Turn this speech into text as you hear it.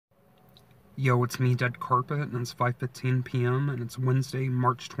Yo, it's me, Deadcarpet, and it's 5:15 p.m. and it's Wednesday,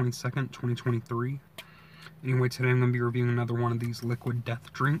 March 22nd, 2023. Anyway, today I'm going to be reviewing another one of these liquid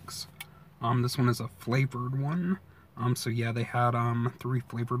death drinks. This one is a flavored one. So yeah, they had 3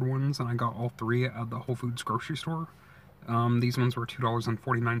 flavored ones, and I got all 3 at the Whole Foods grocery store. These ones were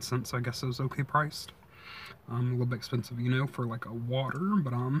 $2.49, so I guess it was okay priced. A little bit expensive, you know, for like a water,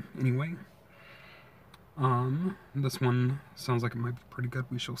 but anyway. This one sounds like it might be pretty good.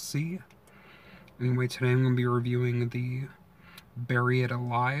 We shall see. Anyway, today I'm going to be reviewing the Bury It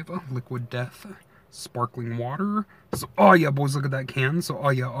Alive Liquid Death Sparkling Water. So, oh yeah, boys, look at that can. So, oh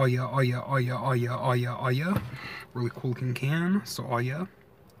yeah, oh yeah, oh yeah, oh yeah, oh yeah, oh yeah, oh yeah. Really cool looking can. So, oh yeah.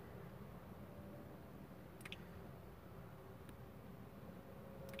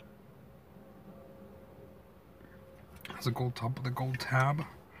 Has a gold top with a gold tab.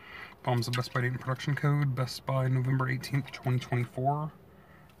 Bombs a Best By date and production code. Best by November 18th, 2024.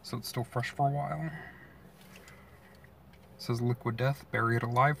 So it's still fresh for a while. It says Liquid Death, Bury It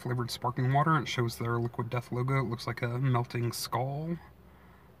Alive, flavored sparkling water. It shows their Liquid Death logo. It looks like a melting skull.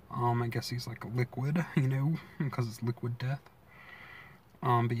 I guess he's like a liquid, you know, because it's Liquid Death.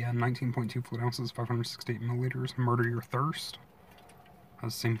 But yeah, 19.2 fluid ounces, 568 milliliters. Murder Your Thirst.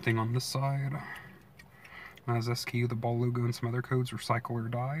 Has the same thing on this side. It has SKU, the ball logo, and some other codes. Recycle or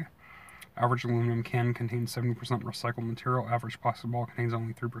die. Average aluminum can contains 70% recycled material. Average plastic ball contains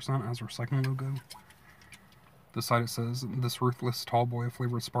only 3%. Has a recycling logo. This side it says, this ruthless tall boy of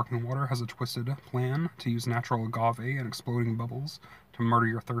flavored sparkling water has a twisted plan to use natural agave and exploding bubbles to murder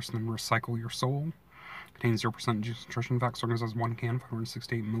your thirst and recycle your soul. Contains 0% juice nutrition facts. Serving size 1 can,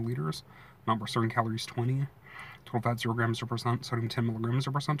 568 milliliters. Amount per serving calories 20. Total fat 0 grams 0%. Sodium 10 milligrams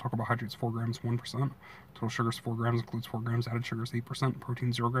 0%. Total carbohydrates 4 grams 1%. Total sugars 4 grams, includes 4 grams. Added sugars 8%.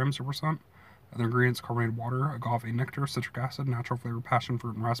 Protein 0 grams 0%. Other ingredients: carbonated water, agave nectar, citric acid, natural flavor, passion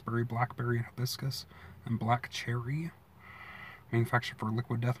fruit and raspberry, blackberry and hibiscus, and black cherry. Manufactured for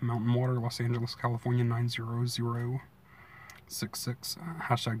Liquid Death Mountain Water, Los Angeles, California, 90066.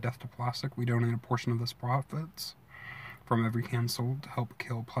 Hashtag death to plastic. We donate a portion of this profits from every can sold to help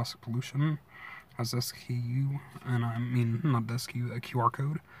kill plastic pollution. Has SKU, and I mean, not the SKU, a QR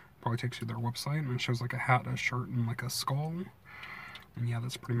code. Probably takes you to their website, and it shows like a hat, a shirt, and like a skull. And yeah,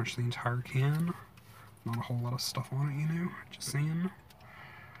 that's pretty much the entire can. Not a whole lot of stuff on it, you know, just saying.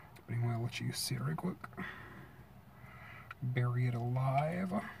 But anyway, I'll let you see it right quick. Bury It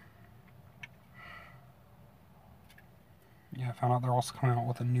Alive. Yeah, I found out they're also coming out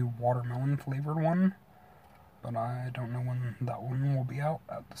with a new watermelon flavored one. But I don't know when that one will be out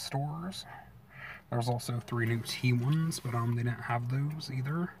at the stores. There's also 3 new tea ones, but they didn't have those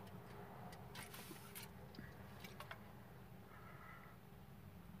either.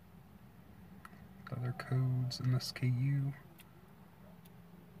 Other codes and SKU.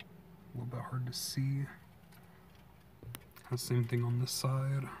 A little bit hard to see. Has the same thing on this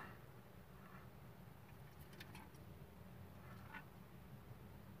side.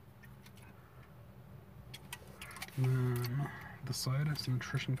 And then this side is the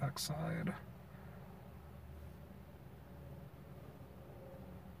nutrition facts side.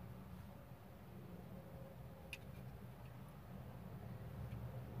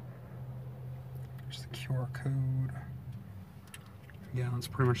 There's the QR code. Yeah, that's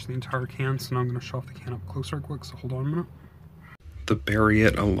pretty much the entire can, so now I'm going to show off the can up close right quick, so hold on a minute. The Bury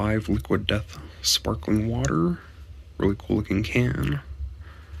It Alive Liquid Death Sparkling Water. Really cool looking can.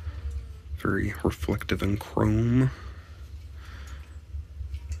 Very reflective in chrome.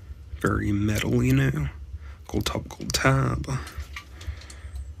 Very metal, you know. Gold top, gold tab.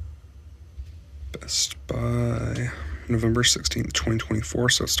 Best by November 16th, 2024,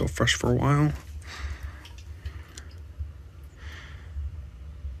 so it's still fresh for a while.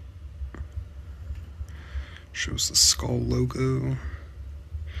 Shows the skull logo.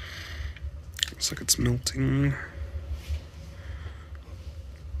 Looks like it's melting.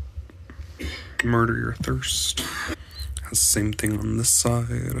 Murder Your Thirst. Has the same thing on this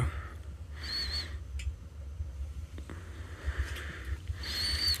side.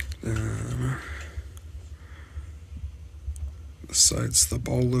 Then this side's the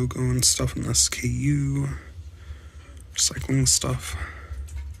ball logo and stuff, and the SKU. Recycling stuff.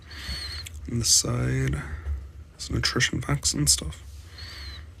 And this side is nutrition facts and stuff.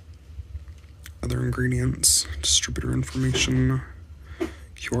 Other ingredients, distributor information,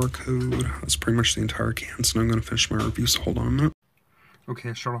 QR code. That's pretty much the entire can, so now I'm going to finish my review, so hold on a minute. Okay,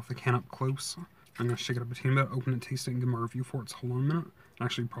 I shut off the can up close. I'm going to shake it up a teeny bit, open it, taste it, and give my review for it, so hold on a minute.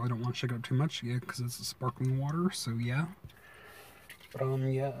 Actually, probably don't want to shake it up too much, yeah, because it's a sparkling water, so yeah. But,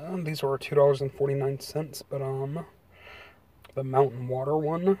 yeah, these were $2.49, but, The Mountain Water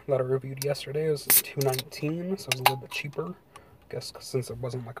one that I reviewed yesterday was $2.19, so it was a little bit cheaper. I guess since it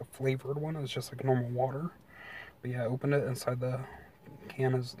wasn't like a flavored one, it was just like normal water. But yeah, I opened it. Inside the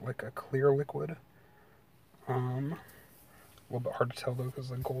can is like a clear liquid. A little bit hard to tell though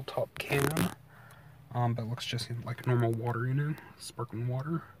because it's a gold top can. But it looks just like normal water, you know, sparkling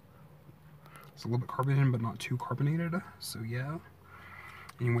water. It's a little bit carbonated, but not too carbonated. So yeah.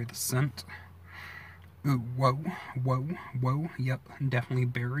 Anyway, the scent. Ooh, whoa, whoa, whoa. Yep, definitely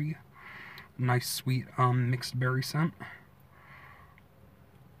berry. Nice, sweet, mixed berry scent.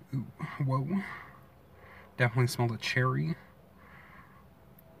 Ooh, whoa. Definitely smell the cherry.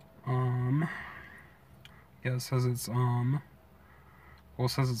 Yeah, it says it's, well, it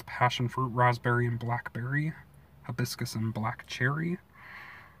says it's passion fruit, raspberry, and blackberry. Hibiscus and black cherry.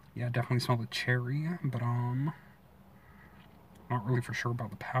 Yeah, definitely smell the cherry, but, not really for sure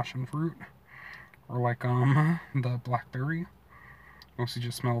about the passion fruit. Or like, the blackberry. Mostly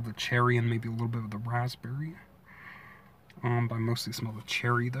just smell the cherry and maybe a little bit of the raspberry. But I mostly smell the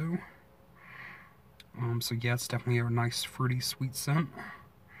cherry, though. So yeah, it's definitely a nice, fruity, sweet scent.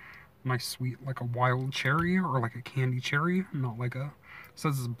 Nice, sweet, like a wild cherry or like a candy cherry. Not like a, it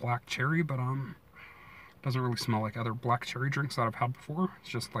says it's black cherry, but, doesn't really smell like other black cherry drinks that I've had before. It's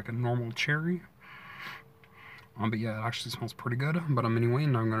just like a normal cherry. But yeah, it actually smells pretty good. But anyway,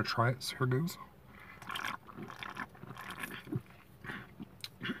 now I'm gonna try it, so here goes.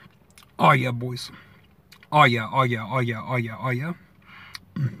 Oh yeah, boys. Oh yeah, oh yeah, oh yeah, oh yeah, oh yeah.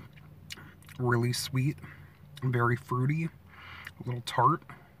 Really sweet, very fruity, a little tart.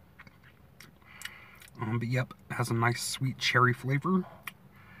 But yep, it has a nice sweet cherry flavor.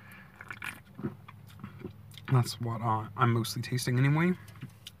 That's what I'm mostly tasting anyway.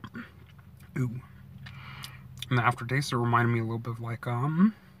 Ooh. And the aftertaste, it reminded me a little bit of like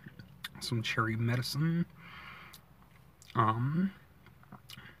some cherry medicine.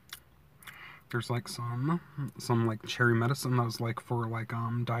 There's like some like cherry medicine that was like for like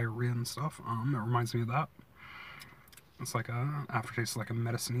diarrhea and stuff. It reminds me of that. It's like a aftertaste like a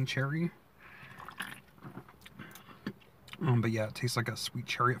medicine-y cherry. But yeah, it tastes like a sweet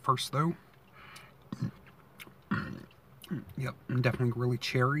cherry at first though. Yep, definitely really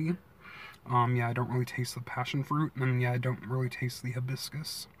cherry. Yeah, I don't really taste the passion fruit, and yeah, I don't really taste the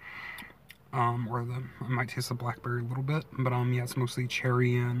hibiscus. I might taste the blackberry a little bit, but yeah, it's mostly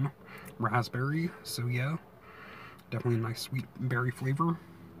cherry and raspberry. So yeah, definitely a nice sweet berry flavor.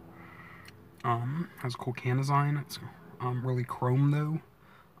 Has a cool can design. It's really chrome though.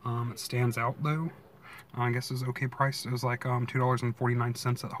 It stands out though. I guess it's okay priced. It was like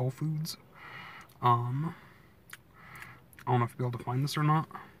 $2.49 at Whole Foods. I don't know if you'll be able to find this or not.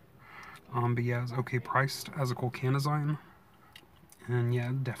 But yeah, it's okay priced. Has a cool can design. And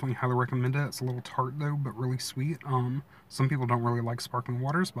yeah, definitely highly recommend it. It's a little tart though, but really sweet. Some people don't really like sparkling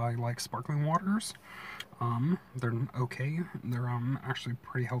waters, but I like sparkling waters. They're okay. They're actually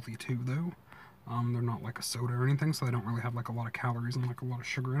pretty healthy too though. They're not like a soda or anything, so they don't really have like a lot of calories and like a lot of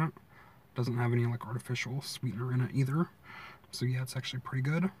sugar in it. Doesn't have any like artificial sweetener in it either. So yeah, it's actually pretty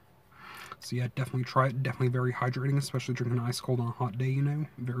good. So yeah, definitely try it. Definitely very hydrating, especially drinking ice cold on a hot day, you know.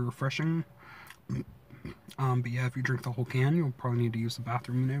 Very refreshing. But yeah, if you drink the whole can, you'll probably need to use the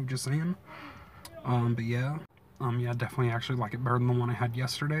bathroom, you know, just saying. But yeah. Yeah, definitely actually like it better than the one I had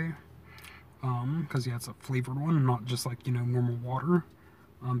yesterday. Because yeah, it's a flavored one, not just like, you know, normal water.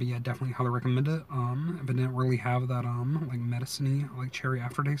 But yeah, definitely highly recommend it. If it didn't really have that, like medicine-y, like cherry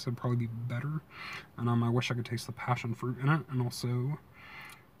aftertaste, it'd probably be better. And I wish I could taste the passion fruit in it, and also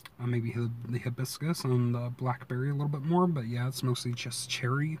maybe the hibiscus and the blackberry a little bit more. But yeah, it's mostly just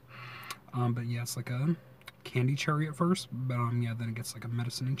cherry. But yeah, it's like a candy cherry at first, but yeah, then it gets like a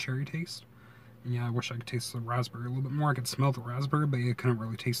medicine-y cherry taste. And yeah, I wish I could taste the raspberry a little bit more. I could smell the raspberry, but I couldn't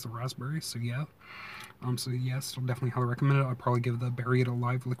really taste the raspberry, so yeah. So yeah, still definitely highly recommend it. I'd probably give the Berry It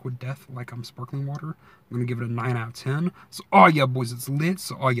Alive Liquid Death like sparkling water. I'm gonna give it a 9 out of 10. So oh yeah, boys, it's lit.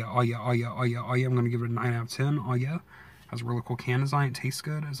 So oh yeah, oh yeah, oh yeah, oh yeah, oh yeah. I'm gonna give it a 9 out of 10. Oh yeah, has a really cool can design. It tastes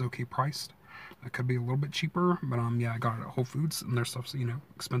good. It's okay priced. It could be a little bit cheaper, but yeah, I got it at Whole Foods, and their stuff's, you know,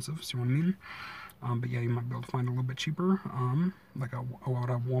 expensive. So you know what I mean. But yeah, you might be able to find it a little bit cheaper, like out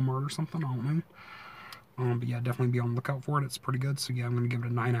at Walmart or something. I don't know. But yeah, definitely be on the lookout for it. It's pretty good. So yeah, I'm gonna give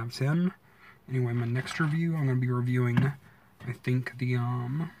it a 9 out of 10. Anyway, my next review, I'm gonna be reviewing, I think the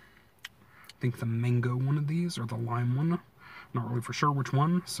mango one of these or the lime one. Not really for sure which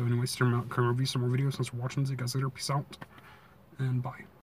one. So anyway, still gonna review some more videos. Thanks for watching. See you guys later. Peace out and bye.